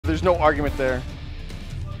There's no argument there.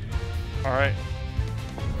 All right.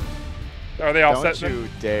 Are they all set? Don't you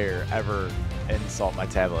dare ever insult my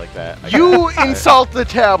tablet like that. You insult the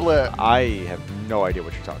tablet. I have no idea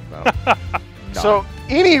what you're talking about. So,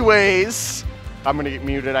 anyways, I'm gonna get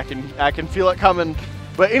muted. I can feel it coming.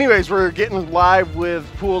 But anyways, we're getting live with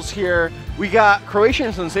pools here. We got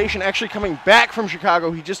Croatian Sensation actually coming back from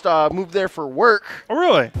Chicago. He just moved there for work. Oh,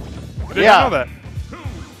 really? I did not know that.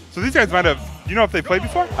 So these guys might have. You know if they played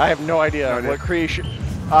before? I have no idea what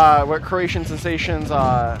Croatian Sensations.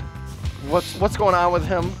 What's going on with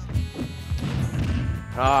him?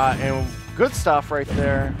 And good stuff right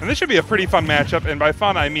there. And this should be a pretty fun matchup. And by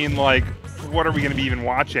fun, I mean like, what are we going to be even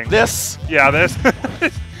watching? This. Yeah, this.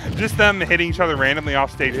 Just them hitting each other randomly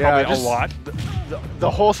off stage, probably a lot. The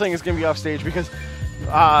whole thing is going to be off stage because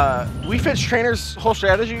Wii Fit's trainer's whole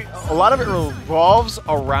strategy, a lot of it revolves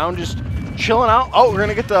around just chilling out. Oh, we're going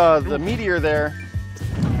to get the meteor there.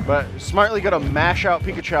 But smartly going to mash out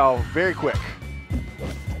Pikachow very quick.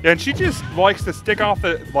 Yeah, and she just likes to stick off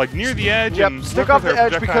the, like, near the edge. Yep, and stick off the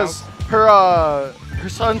edge because her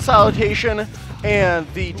sun salutation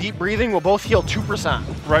and the deep breathing will both heal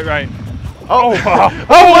 2%. Right. Oh,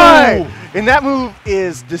 oh my! And that move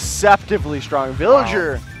is deceptively strong.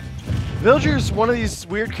 Villager's one of these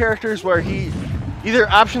weird characters where he either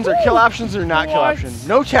options are kill options or not kill options.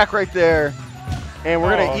 No tech right there. And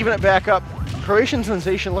we're going to even it back up. Croatian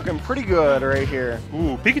Sensation looking pretty good right here.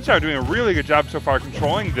 Ooh, Pikachow doing a really good job so far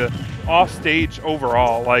controlling the offstage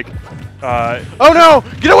overall. Like, oh no!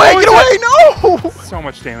 Get away! Get away! No! So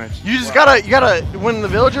much damage. You just gotta, when the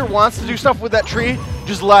villager wants to do stuff with that tree,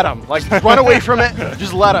 just let him. Like, run away from it,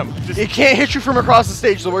 just let him. It can't hit you from across the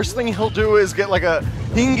stage. The worst thing he'll do is get like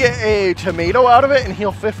he can get a tomato out of it and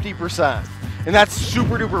heal 50%. And that's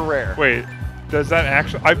super duper rare. Wait, does that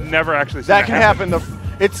actually, I've never actually seen that can happen.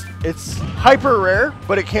 It's hyper rare,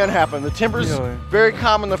 but it can happen. The timber's very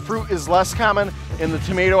common, the fruit is less common, and the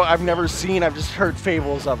tomato I've never seen, I've just heard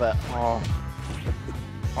fables of it. Oh.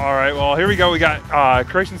 All right, well, here we go. We got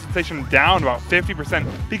Croatian Sensation down about 50%.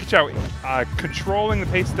 Pikachow controlling the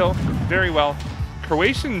pace still very well.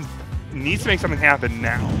 Croatian needs to make something happen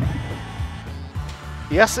now.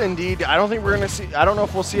 Yes, indeed. I don't think we're going to see, I don't know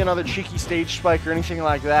if we'll see another cheeky stage spike or anything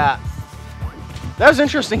like that. That was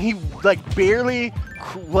interesting. He like barely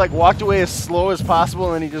walked away as slow as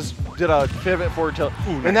possible, and then he just did a pivot forward tilt.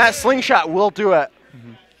 Ooh, and that slingshot will do it.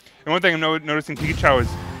 Mm-hmm. And one thing I'm noticing Pikachow is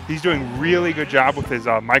he's doing a really good job with his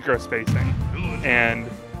micro spacing, and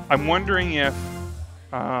I'm wondering if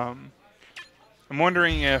that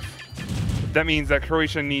means that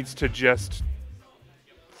Croatia needs to just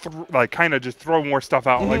kind of just throw more stuff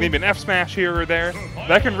out, like maybe an F smash here or there.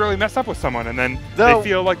 That can really mess up with someone, and then they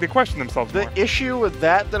feel like they question themselves more. The issue with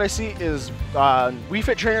that I see is Wii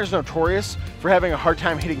Fit trainers notorious for having a hard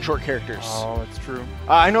time hitting short characters. Oh, it's true.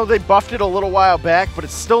 I know they buffed it a little while back, but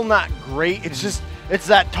it's still not great. It's just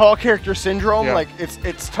that tall character syndrome. Yeah. Like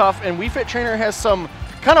it's tough, and Wii Fit trainer has some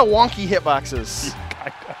kind of wonky hitboxes.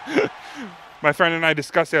 My friend and I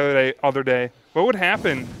discussed the other day, what would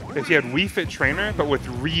happen if you had Wii Fit trainer but with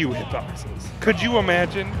Ryu hitboxes? Could you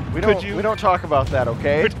imagine? We don't talk about that,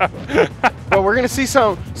 okay? But we're gonna see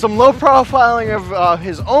some low profiling of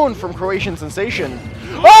his own from Croatian Sensation.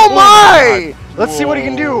 Oh my! Let's see what he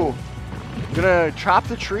can do. Gonna chop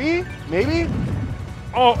the tree, maybe?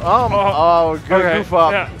 Oh, good goof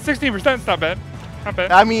up. Yeah, 16% is not bad. Not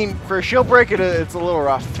bad. I mean, for a shield break, it's a little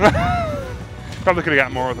rough. Probably could have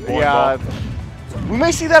got more with the bowling ball. We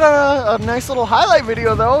may see that on a nice little highlight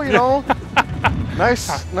video, though. You know,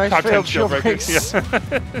 nice failed shield breaks.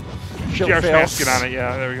 Shield fails. Get on it.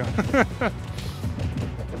 Yeah, there we go.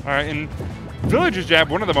 All right, and Villager's Jab,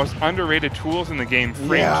 one of the most underrated tools in the game.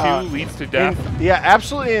 Frame 2 leads to death.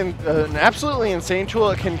 Absolutely, an absolutely insane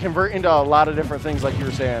tool. It can convert into a lot of different things, like you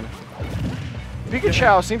were saying.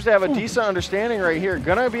 Pikachow seems to have a decent understanding right here.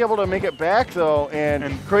 Gonna be able to make it back though,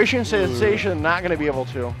 and Croatian Sensation not gonna be able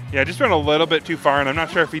to. Yeah, just went a little bit too far, and I'm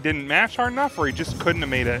not sure if he didn't mash hard enough or he just couldn't have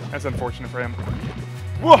made it. That's unfortunate for him.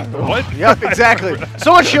 Whoa, what? Yep, exactly.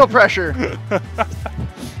 So much shield pressure.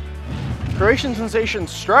 Croatian Sensation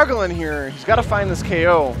struggling here. He's got to find this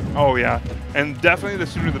KO. Oh yeah, and definitely the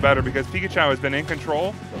sooner the better because Pikachow has been in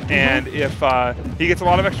control, and if he gets a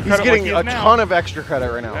lot of extra credit, he's getting a ton of extra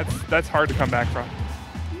credit right now. That's hard to come back from.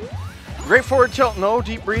 Great forward tilt, no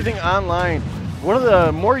deep breathing online. One of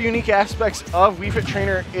the more unique aspects of Wii Fit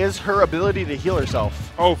Trainer is her ability to heal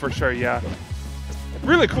herself. Oh, for sure, yeah.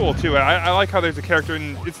 Really cool too. I like how there's a character,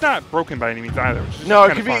 and it's not broken by any means either. Which is no,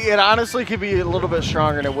 it could be. It honestly could be a little bit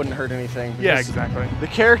stronger, and it wouldn't hurt anything. Yeah, exactly. The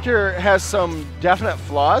character has some definite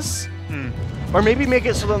flaws, Or maybe make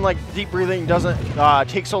it so then like deep breathing doesn't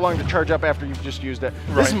take so long to charge up after you've just used it.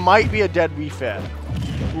 Right. This might be a dead Wii Fit.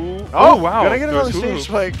 Ooh. Oh, wow. Gonna get another Those stage hoops.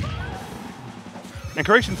 spike. And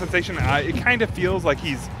Croatian Sensation, it kind of feels like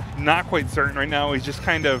he's not quite certain right now. He's just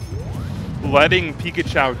kind of letting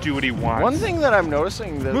Pikachow do what he wants. One thing that I'm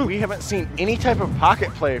noticing that we haven't seen any type of pocket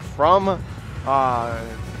play from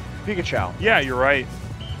Pikachow. Yeah, you're right.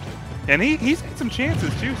 And he's had some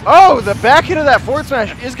chances too. Oh, the back hit of that forward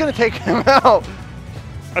smash is going to take him out.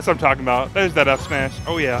 That's what I'm talking about. There's that up smash.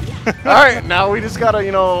 Oh, yeah. All right, now we just got to,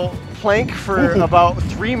 you know, plank for about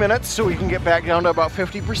 3 minutes so we can get back down to about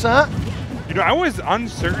 50%. You know, I was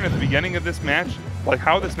uncertain at the beginning of this match, like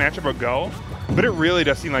how this matchup would go, but it really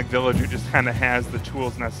does seem like Villager just kind of has the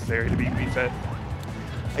tools necessary to beat Wii Fit.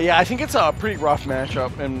 Yeah, I think it's a pretty rough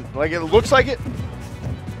matchup, and like it looks like it.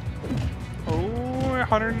 Oh,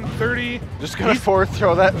 130. Just gonna forward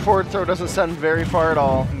throw. That forward throw doesn't send very far at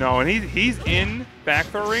all. No, and he's in back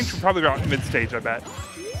throw range from probably about mid-stage, I bet.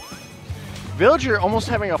 Villager almost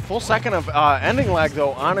having a full second of ending lag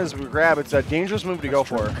though on his grab. It's a dangerous move to go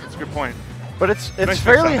for. That's a good point. But it's Nice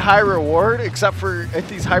fairly mix-up. high reward, except for at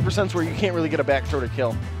these high percents where you can't really get a back throw to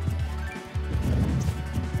kill.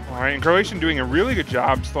 All right, and Croatian doing a really good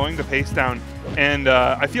job slowing the pace down, and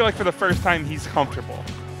I feel like for the first time he's comfortable.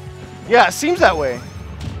 Yeah, it seems that way.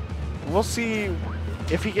 We'll see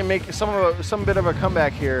if he can make some bit of a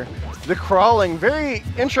comeback here. The crawling, very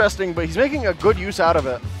interesting, but he's making a good use out of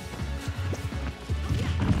it.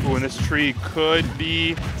 Ooh, and this tree could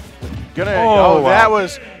be... Oh, wow.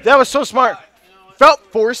 that was so smart. Felt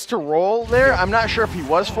forced to roll there. I'm not sure if he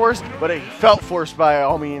was forced, but it felt forced by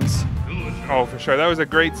all means. Oh, for sure. That was a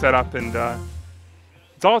great setup, and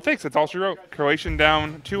it's all it takes. That's all she wrote. Croatian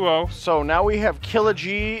down 2-0. So now we have Killa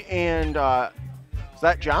G and is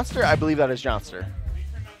that Johnster? I believe that is Johnster.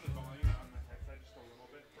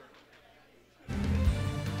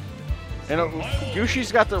 And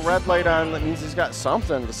Gushi's got the red light on. That means he's got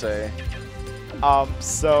something to say.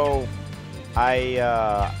 So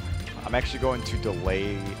I'm actually going to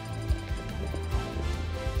delay.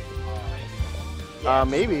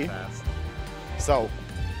 Maybe. So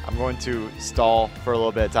I'm going to stall for a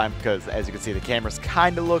little bit of time because, as you can see, the cameras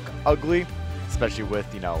kind of look ugly, especially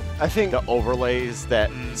with, you know, I think the overlays that.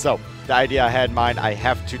 So the idea I had in mind, I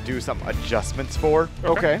have to do some adjustments for.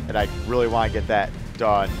 Okay. And I really want to get that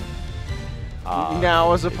done.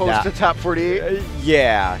 Now as opposed to top 48.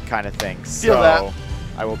 Yeah, kind of thing. Feel so that.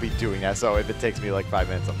 I will be doing that. So if it takes me like 5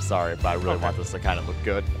 minutes, I'm sorry, but I really want this to kind of look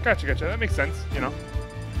good. Gotcha. That makes sense, you know.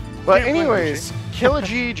 But Can't blame anyways, Killa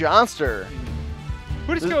G Johnster.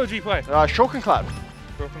 Who does Killa G play? Shoken Cloud.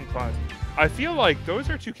 Broken Cloud. I feel like those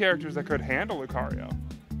are two characters that could handle Lucario.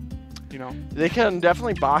 You know? They can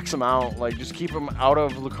definitely box him out, like just keep him out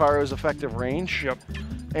of Lucario's effective range. Yep.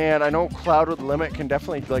 And I know Cloud with Limit can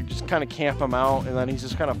definitely like just kind of camp him out, and then he's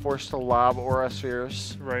just kind of forced to lob Aura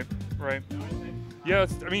Spheres. Right. Yeah,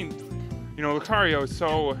 I mean, you know, Lucario is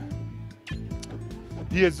so...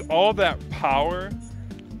 He has all that power,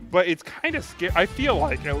 but it's kind of scary. I feel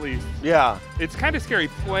like, at least. Yeah. It's kind of scary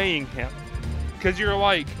playing him. Because you're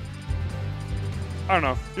like... I don't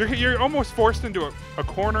know. You're almost forced into a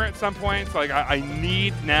corner at some point. It's like, I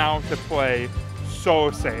need now to play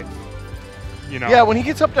so safe. You know? Yeah, when he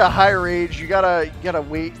gets up to a high rage, you gotta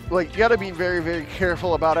wait. Like, you gotta be very, very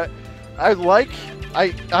careful about it. I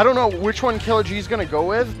don't know which one Killa G is gonna go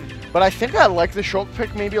with, but I think I like the Shulk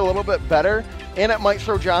pick maybe a little bit better, and it might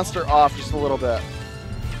throw Johnster off just a little bit.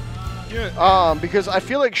 Yeah. Because I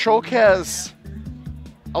feel like Shulk has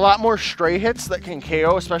a lot more stray hits that can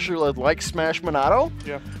KO, especially with like Smash Monado.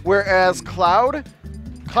 Yeah. Whereas Cloud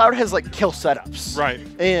has like kill setups. Right.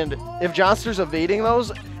 And if Johnster's evading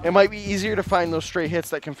those, it might be easier to find those stray hits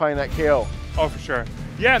that can find that KO. Oh, for sure.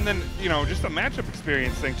 Yeah, and then, you know, just the matchup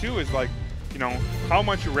experience thing, too, is like, you know, how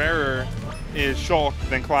much rarer is Shulk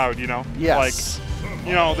than Cloud, you know? Yes. Like,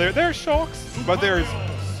 you know, there's Shulks, but there's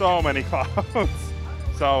so many Clouds.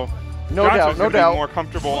 So, No doubt, no doubt. Be more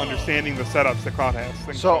comfortable understanding the setups that Cloud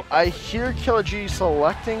has. So I hear Killa G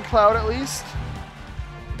selecting Cloud at least.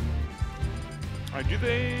 Do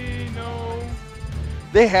they know?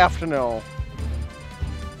 They have to know.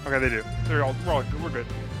 Okay, they do. We're good.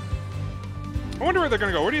 I wonder where they're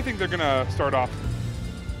gonna go. Where do you think they're gonna start off?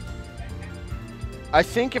 I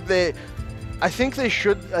think they'd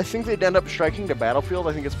end up striking to Battlefield.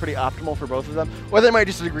 I think it's pretty optimal for both of them. Or they might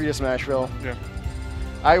just agree to Smashville. Yeah.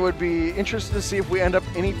 I would be interested to see if we end up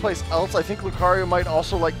anyplace else. I think Lucario might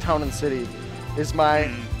also like Town and City, is my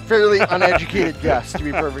fairly uneducated guess, to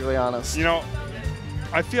be perfectly honest. You know,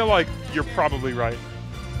 I feel like you're probably right.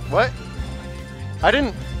 What?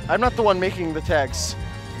 I'm not the one making the tags.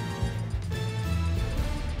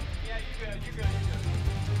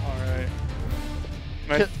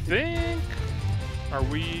 And I think,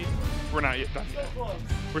 we're not yet done yet.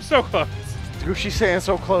 We're so close. Gooshi saying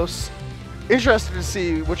so close. Interested to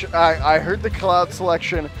see which, I heard the cloud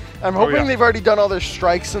selection. I'm hoping they've already done all their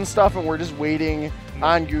strikes and stuff and we're just waiting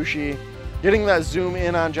on Gooshi. Getting that zoom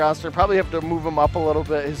in on Johnston. Probably have to move him up a little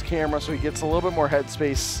bit, his camera, so he gets a little bit more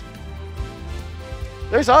headspace.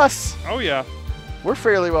 There's us. Oh yeah. We're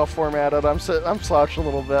fairly well formatted. I'm slouched a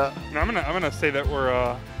little bit. No, I'm gonna say that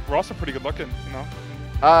we're also pretty good looking, you know.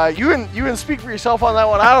 You can speak for yourself on that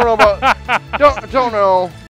one. I don't know about don't know.